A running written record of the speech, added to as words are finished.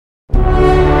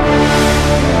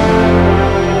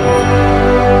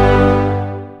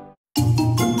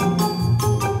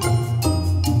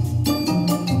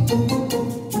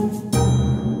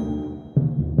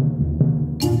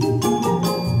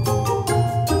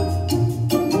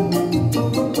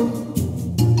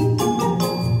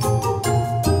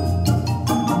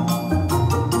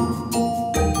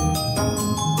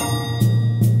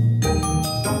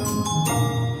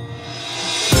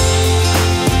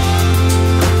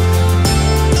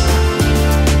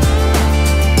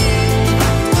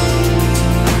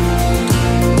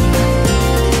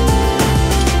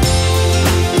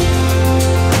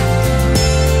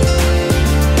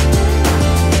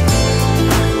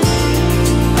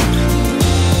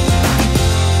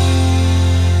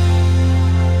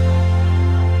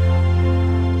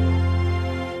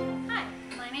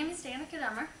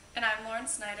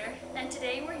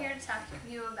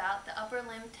about the upper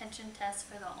limb tension test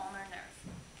for the ulnar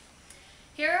nerve.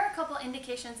 Here are a couple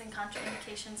indications and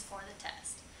contraindications for the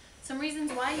test. Some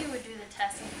reasons why you would do the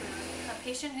test include a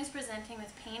patient who's presenting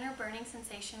with pain or burning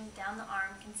sensation down the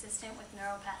arm consistent with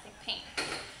neuropathic pain.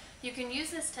 You can use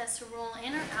this test to rule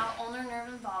in or out ulnar nerve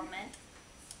involvement,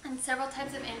 and several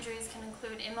types of injuries can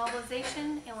include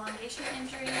immobilization, elongation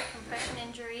injury, compression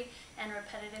injury, and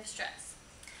repetitive stress.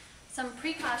 Some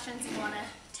precautions you want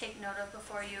to take note of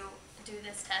before you do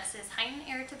this test is heightened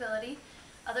irritability,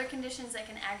 other conditions that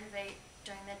can aggravate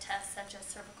during the test such as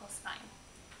cervical spine.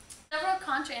 Several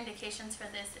contraindications for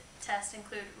this test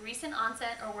include recent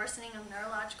onset or worsening of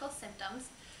neurological symptoms,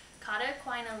 cauda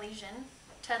equina lesion,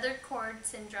 tethered cord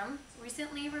syndrome,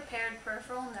 recently repaired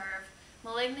peripheral nerve,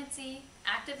 malignancy,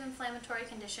 active inflammatory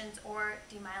conditions, or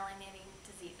demyelinating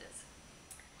diseases.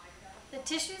 The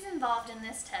tissues involved in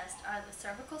this test are the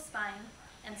cervical spine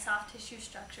and soft tissue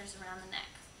structures around the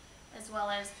neck, as well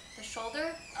as the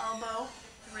shoulder, elbow,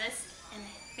 wrist, and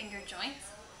finger joints,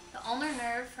 the ulnar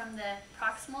nerve from the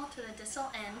proximal to the distal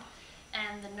end,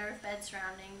 and the nerve bed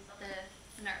surrounding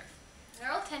the nerve.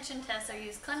 Neural tension tests are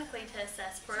used clinically to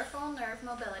assess peripheral nerve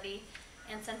mobility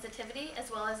and sensitivity,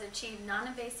 as well as achieve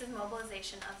non-invasive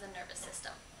mobilization of the nervous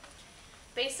system.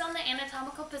 Based on the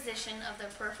anatomical position of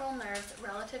the peripheral nerves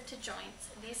relative to joints,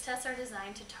 these tests are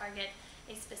designed to target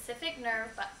a specific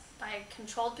nerve by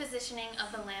controlled positioning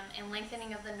of the limb and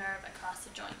lengthening of the nerve across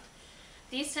the joint.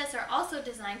 These tests are also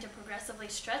designed to progressively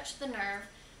stretch the nerve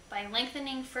by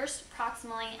lengthening first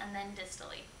proximally and then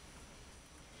distally.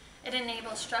 It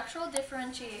enables structural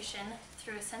differentiation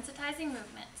through sensitizing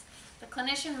movements. The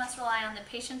clinician must rely on the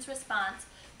patient's response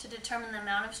to determine the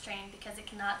amount of strain because it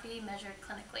cannot be measured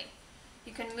clinically.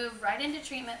 You can move right into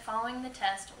treatment following the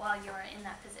test while you are in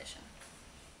that position.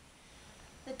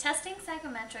 The testing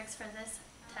psychometrics for this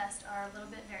test are a little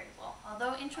bit variable.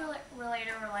 Although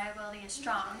interrelator reliability is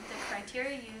strong, the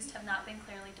criteria used have not been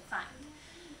clearly defined.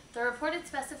 The reported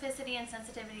specificity and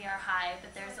sensitivity are high,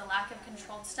 but there is a lack of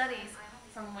controlled studies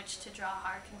from which to draw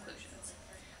hard conclusions.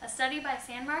 A study by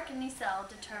Sandmark and Niesel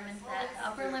determined that the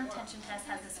upper limb tension test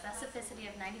has a specificity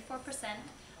of 94%,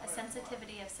 a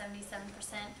sensitivity of 77%,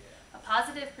 a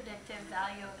positive predictive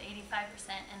value of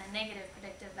 85%, and a negative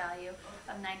predictive value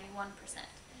of 91%.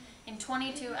 In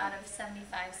 22 out of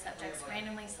 75 subjects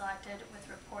randomly selected with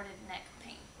reported neck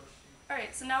pain.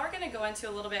 Alright, so now we're going to go into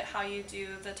a little bit how you do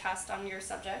the test on your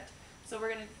subject. So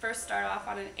we're going to first start off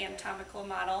on an anatomical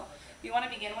model. You want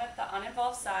to begin with the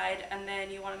uninvolved side, and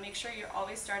then you want to make sure you're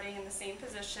always starting in the same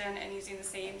position and using the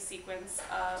same sequence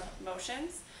of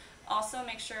motions. Also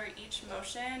make sure each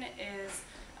motion is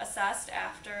assessed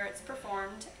after it's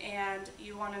performed, and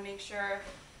you want to make sure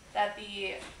that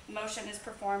the motion is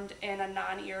performed in a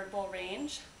non-irritable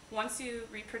range. Once you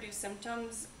reproduce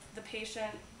symptoms, the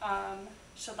patient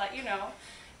should let you know,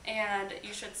 and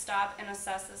you should stop and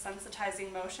assess the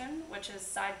sensitizing motion, which is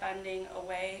side bending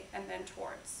away and then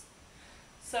towards.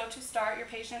 So to start, your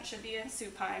patient should be in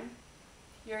supine.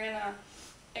 You're going to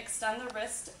extend the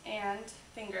wrist and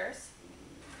fingers,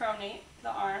 pronate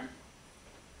the arm.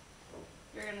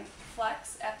 You're going to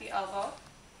flex at the elbow,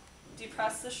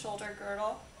 depress the shoulder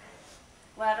girdle,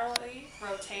 laterally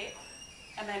rotate,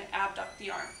 and then abduct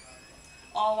the arm,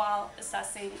 all while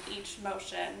assessing each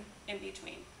motion in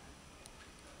between.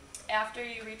 After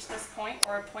you reach this point,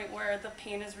 or a point where the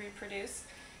pain is reproduced,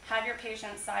 have your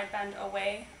patient side bend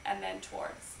away and then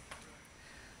towards.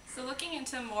 So looking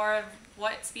into more of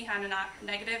what's behind a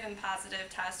negative and positive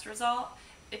test result,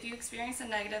 if you experience a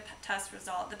negative test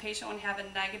result, the patient would have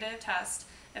a negative test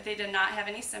if they did not have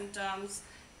any symptoms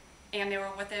and they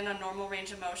were within a normal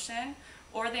range of motion,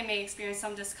 or they may experience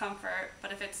some discomfort,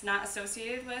 but if it's not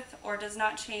associated with or does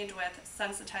not change with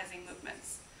sensitizing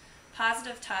movements.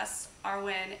 Positive tests are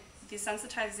when the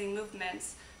sensitizing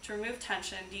movements to remove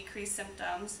tension decrease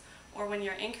symptoms, or when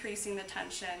you're increasing the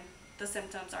tension, the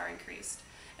symptoms are increased.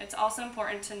 It's also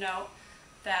important to note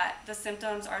that the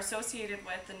symptoms are associated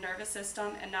with the nervous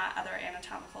system and not other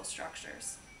anatomical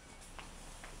structures.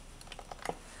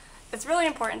 It's really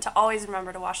important to always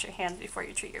remember to wash your hands before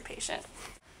you treat your patient.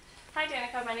 Hi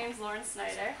Danica, my name is Lauren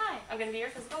Snyder. Hi. I'm going to be your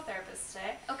physical therapist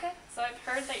today. Okay. So I've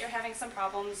heard that you're having some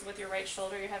problems with your right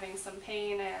shoulder. You're having some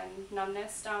pain and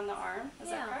numbness down the arm. Is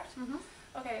that correct? Mm-hmm.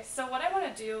 Okay, so what I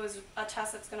want to do is a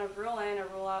test that's going to rule in or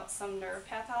rule out some nerve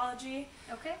pathology.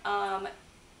 Okay.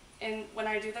 And when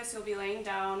I do this, you'll be laying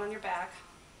down on your back.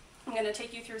 I'm going to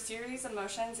take you through a series of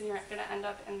motions, and you're going to end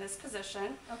up in this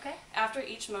position. Okay. After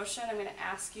each motion, I'm going to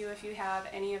ask you if you have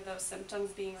any of those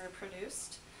symptoms being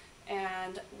reproduced,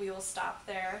 and we will stop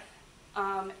there.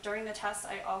 During the test,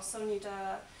 I also need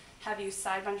to have you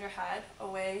side bend your head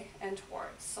away and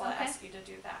towards. So I'll Okay. ask you to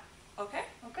do that. Okay?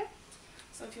 Okay.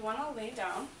 So if you want to lay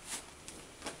down.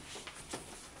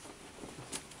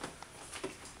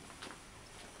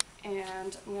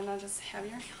 And I'm going to just have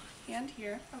your hand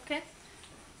here. Okay.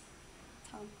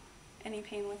 Any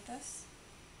pain with this?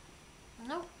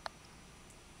 Nope.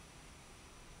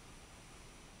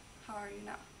 How are you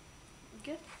now?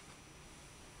 Good.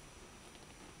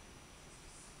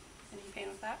 Any pain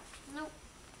with that? Nope.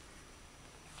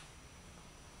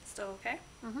 Still okay?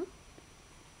 Mhm.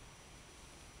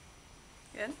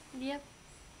 Good? Yep.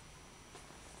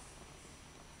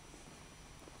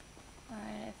 All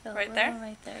right, I feel Right a there? little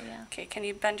right there, yeah. Okay, can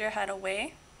you bend your head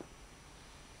away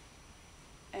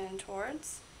and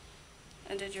towards?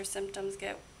 And did your symptoms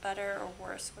get better or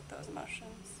worse with those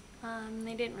motions?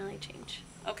 They didn't really change.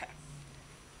 Okay.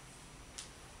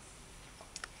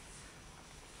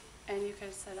 And you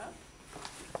could sit up.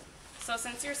 So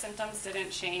since your symptoms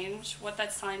didn't change, what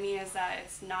that's telling me is that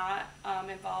it's not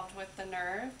involved with the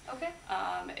nerve. Okay.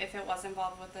 If it was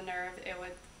involved with the nerve, it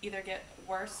would either get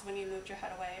worse when you moved your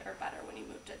head away or better when you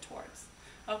moved it towards.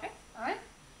 Okay? All right.